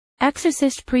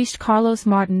Exorcist Priest Carlos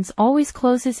Martins always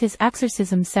closes his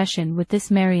exorcism session with this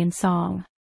Marian song.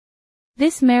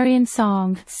 This Marian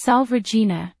song, Salve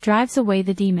Regina, drives away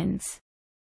the demons.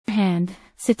 On the other hand,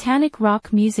 satanic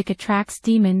rock music attracts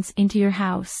demons into your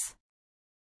house.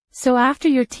 So after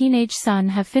your teenage son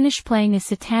have finished playing his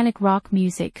satanic rock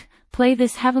music, play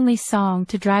this heavenly song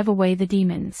to drive away the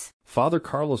demons. Father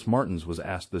Carlos Martins was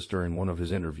asked this during one of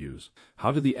his interviews.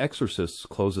 How did the exorcists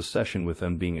close a session with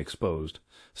them being exposed,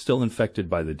 still infected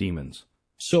by the demons?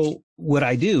 So what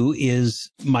I do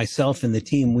is myself and the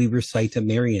team, we recite a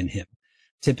Marian hymn,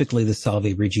 typically the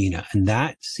Salve Regina, and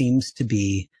that seems to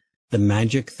be the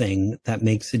magic thing that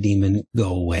makes the demon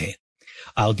go away.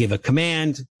 I'll give a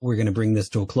command. We're going to bring this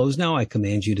to a close now. I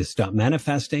command you to stop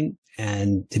manifesting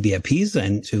and to be at peace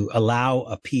and to allow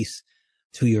a peace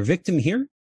to your victim here.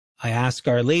 I ask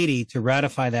Our Lady to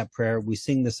ratify that prayer. We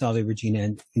sing the Salve Regina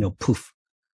and, poof,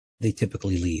 they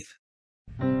typically leave.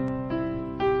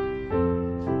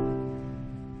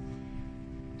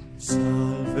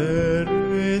 Salve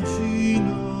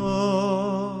Regina,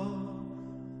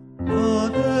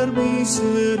 Mater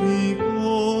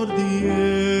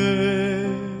misericordiae,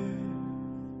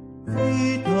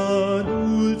 vita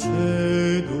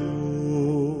dulcedo,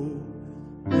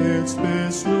 et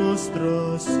spes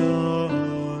nostra salve.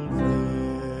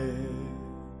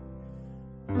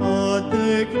 A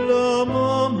te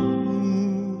clamamus,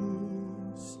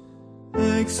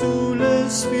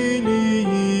 exules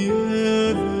filii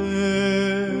Eve,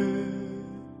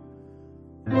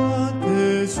 a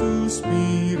te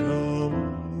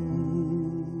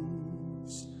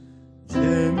suspiramus,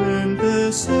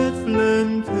 gementes et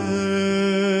flentes,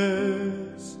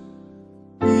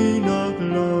 in ac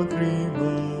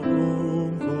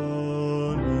lacrimarum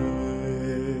vale.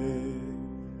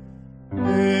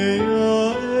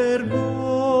 Ea ergo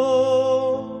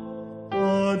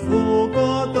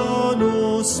advocata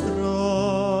nostra,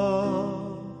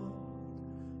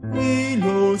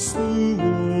 ilos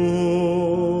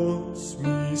tuos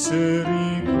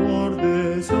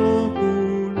misericordes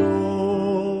oculos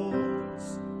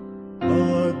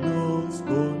ad nos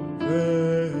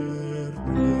converte.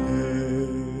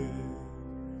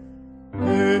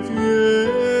 Et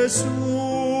Iesu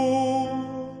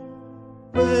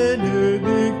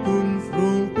benedictum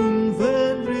fructum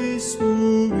ventris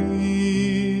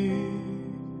tui,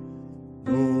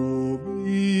 nobis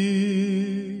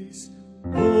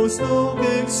post hoc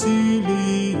exilio